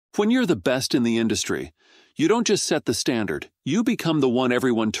When you're the best in the industry, you don't just set the standard, you become the one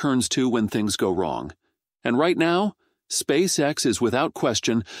everyone turns to when things go wrong. And right now, SpaceX is without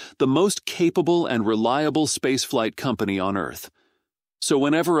question the most capable and reliable spaceflight company on Earth. So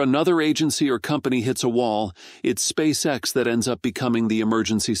whenever another agency or company hits a wall, it's SpaceX that ends up becoming the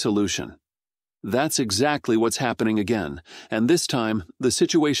emergency solution. That's exactly what's happening again, and this time, the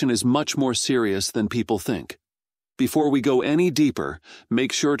situation is much more serious than people think. Before we go any deeper,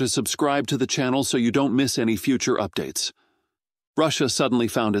 make sure to subscribe to the channel so you don't miss any future updates. Russia suddenly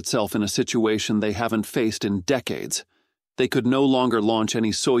found itself in a situation they haven't faced in decades. They could no longer launch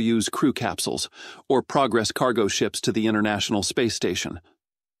any Soyuz crew capsules or Progress cargo ships to the International Space Station.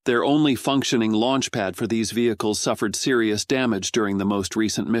 Their only functioning launch pad for these vehicles suffered serious damage during the most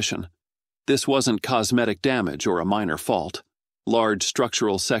recent mission. This wasn't cosmetic damage or a minor fault. Large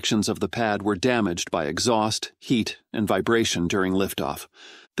structural sections of the pad were damaged by exhaust, heat, and vibration during liftoff.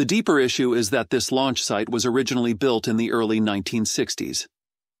 The deeper issue is that this launch site was originally built in the early 1960s.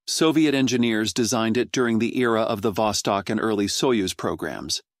 Soviet engineers designed it during the era of the Vostok and early Soyuz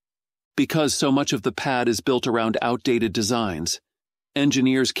programs. Because so much of the pad is built around outdated designs,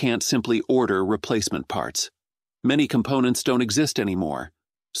 engineers can't simply order replacement parts. Many components don't exist anymore,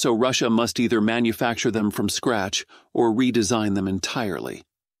 so Russia must either manufacture them from scratch or redesign them entirely.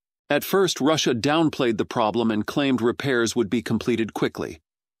 At first, Russia downplayed the problem and claimed repairs would be completed quickly.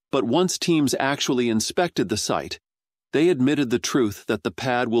 But once teams actually inspected the site, they admitted the truth that the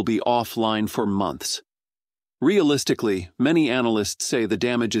pad will be offline for months. Realistically, many analysts say the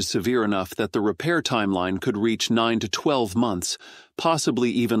damage is severe enough that the repair timeline could reach 9 to 12 months, possibly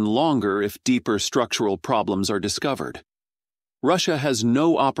even longer if deeper structural problems are discovered. Russia has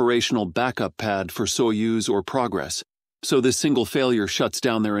no operational backup pad for Soyuz or Progress, so this single failure shuts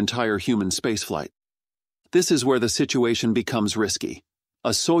down their entire human spaceflight. This is where the situation becomes risky. A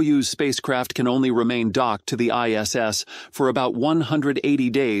Soyuz spacecraft can only remain docked to the ISS for about 180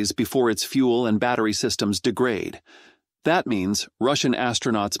 days before its fuel and battery systems degrade. That means Russian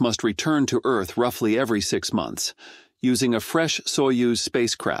astronauts must return to Earth roughly every 6 months, using a fresh Soyuz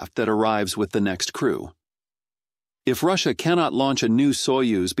spacecraft that arrives with the next crew. If Russia cannot launch a new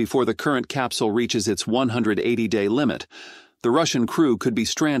Soyuz before the current capsule reaches its 180-day limit, the Russian crew could be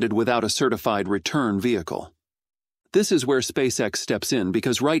stranded without a certified return vehicle. This is where SpaceX steps in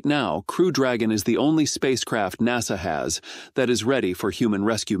because right now, Crew Dragon is the only spacecraft NASA has that is ready for human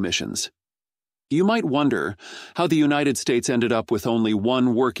rescue missions. You might wonder how the United States ended up with only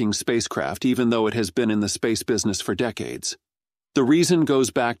one working spacecraft even though it has been in the space business for decades. The reason goes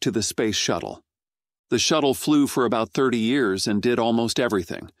back to the space shuttle. The shuttle flew for about 30 years and did almost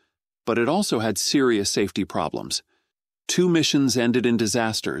everything, but it also had serious safety problems. 2 missions ended in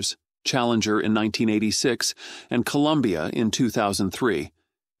disasters, Challenger in 1986 and Columbia in 2003,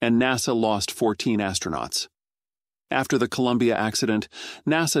 and NASA lost 14 astronauts. After the Columbia accident,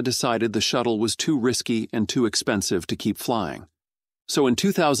 NASA decided the shuttle was too risky and too expensive to keep flying. So in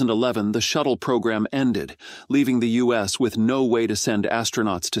 2011, the shuttle program ended, leaving the U.S. with no way to send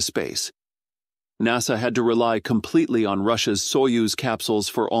astronauts to space. NASA had to rely completely on Russia's Soyuz capsules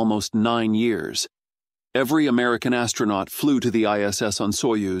for almost 9 years. Every American astronaut flew to the ISS on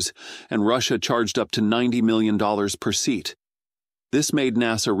Soyuz, and Russia charged up to $90 million per seat. This made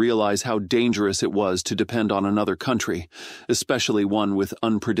NASA realize how dangerous it was to depend on another country, especially one with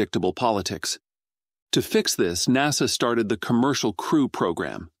unpredictable politics. To fix this, NASA started the Commercial Crew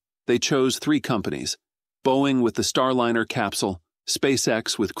Program. They chose 3 companies: Boeing with the Starliner capsule,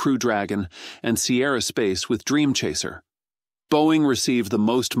 SpaceX with Crew Dragon, and Sierra Space with Dream Chaser. Boeing received the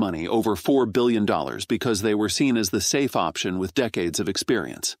most money, over $4 billion, because they were seen as the safe option with decades of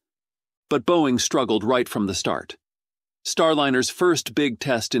experience. But Boeing struggled right from the start. Starliner's first big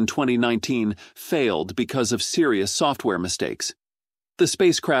test in 2019 failed because of serious software mistakes. The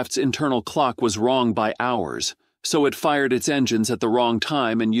spacecraft's internal clock was wrong by hours, so it fired its engines at the wrong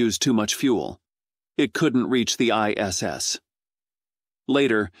time and used too much fuel. It couldn't reach the ISS.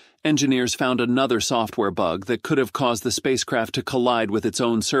 Later, engineers found another software bug that could have caused the spacecraft to collide with its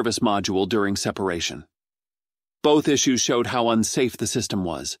own service module during separation. Both issues showed how unsafe the system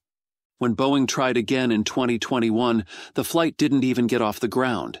was. When Boeing tried again in 2021, the flight didn't even get off the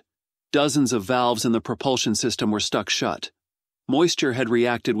ground. Dozens of valves in the propulsion system were stuck shut. Moisture had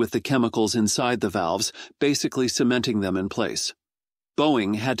reacted with the chemicals inside the valves, basically cementing them in place.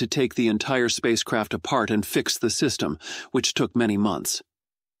 Boeing had to take the entire spacecraft apart and fix the system, which took many months.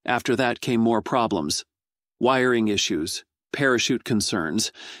 After that came more problems: wiring issues, parachute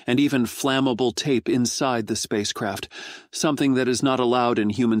concerns, and even flammable tape inside the spacecraft, something that is not allowed in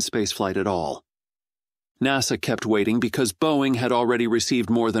human spaceflight at all. NASA kept waiting because Boeing had already received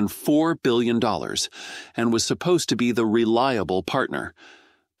more than $4 billion and was supposed to be the reliable partner.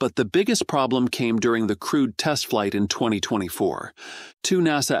 But the biggest problem came during the crewed test flight in 2024. 2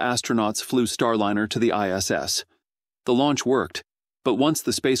 NASA astronauts flew Starliner to the ISS. The launch worked, but once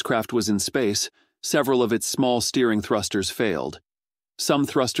the spacecraft was in space, several of its small steering thrusters failed. Some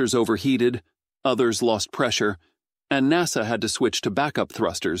thrusters overheated, others lost pressure, and NASA had to switch to backup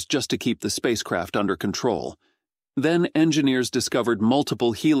thrusters just to keep the spacecraft under control. Then engineers discovered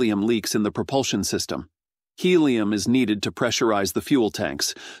multiple helium leaks in the propulsion system. Helium is needed to pressurize the fuel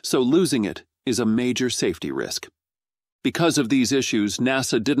tanks, so losing it is a major safety risk. Because of these issues,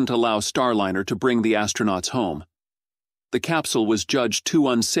 NASA didn't allow Starliner to bring the astronauts home. The capsule was judged too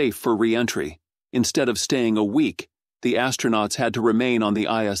unsafe for re-entry. Instead of staying a week, the astronauts had to remain on the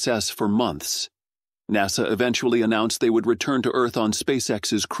ISS for months. NASA eventually announced they would return to Earth on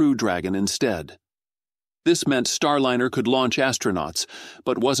SpaceX's Crew Dragon instead. This meant Starliner could launch astronauts,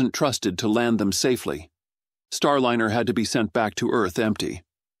 but wasn't trusted to land them safely. Starliner had to be sent back to Earth empty.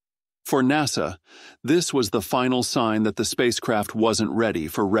 For NASA, this was the final sign that the spacecraft wasn't ready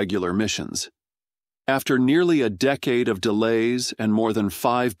for regular missions. After nearly a decade of delays and more than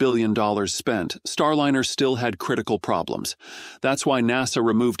 $5 billion spent, Starliner still had critical problems. That's why NASA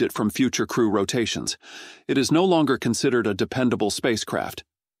removed it from future crew rotations. It is no longer considered a dependable spacecraft.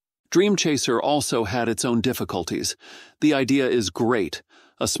 Dream Chaser also had its own difficulties. The idea is great,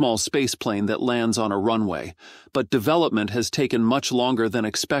 a small spaceplane that lands on a runway, but development has taken much longer than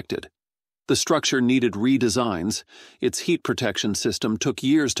expected. The structure needed redesigns, its heat protection system took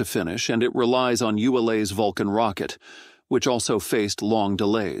years to finish, and it relies on ULA's Vulcan rocket, which also faced long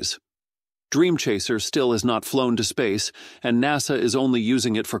delays. Dream Chaser still has not flown to space, and NASA is only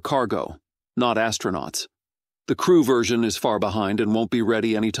using it for cargo, not astronauts. The crew version is far behind and won't be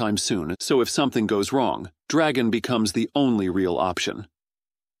ready anytime soon, so if something goes wrong, Dragon becomes the only real option.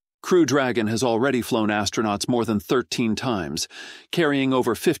 Crew Dragon has already flown astronauts more than 13 times, carrying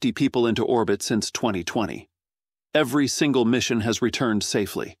over 50 people into orbit since 2020. Every single mission has returned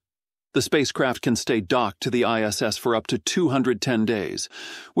safely. The spacecraft can stay docked to the ISS for up to 210 days,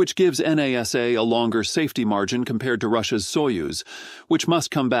 which gives NASA a longer safety margin compared to Russia's Soyuz, which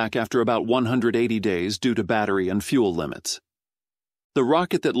must come back after about 180 days due to battery and fuel limits. The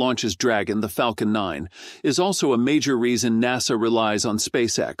rocket that launches Dragon, the Falcon 9, is also a major reason NASA relies on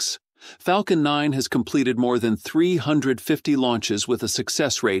SpaceX. Falcon 9 has completed more than 350 launches with a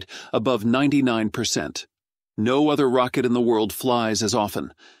success rate above 99%. No other rocket in the world flies as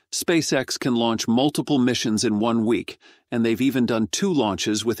often. SpaceX can launch multiple missions in 1 week, and they've even done 2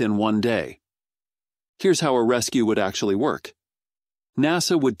 launches within 1 day. Here's how a rescue would actually work.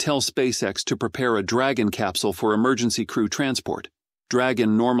 NASA would tell SpaceX to prepare a Dragon capsule for emergency crew transport.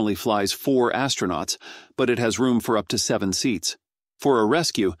 Dragon normally flies 4 astronauts, but it has room for up to 7 seats. For a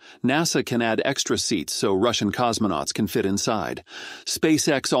rescue, NASA can add extra seats so Russian cosmonauts can fit inside.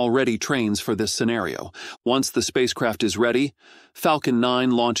 SpaceX already trains for this scenario. Once the spacecraft is ready, Falcon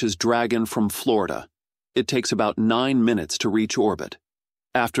 9 launches Dragon from Florida. It takes about 9 minutes to reach orbit.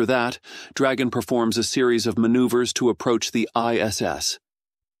 After that, Dragon performs a series of maneuvers to approach the ISS.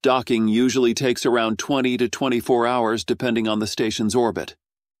 Docking usually takes around 20 to 24 hours depending on the station's orbit.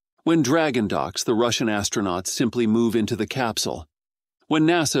 When Dragon docks, the Russian astronauts simply move into the capsule. When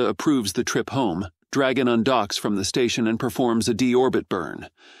NASA approves the trip home, Dragon undocks from the station and performs a deorbit burn.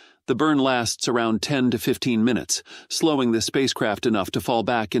 The burn lasts around 10 to 15 minutes, slowing the spacecraft enough to fall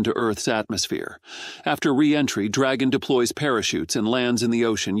back into Earth's atmosphere. After re-entry, Dragon deploys parachutes and lands in the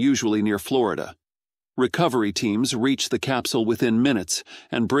ocean, usually near Florida. Recovery teams reach the capsule within minutes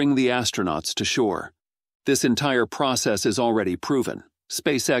and bring the astronauts to shore. This entire process is already proven.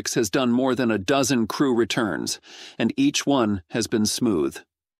 SpaceX has done more than a dozen crew returns, and each one has been smooth.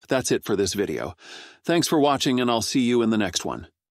 That's it for this video. Thanks for watching, and I'll see you in the next one.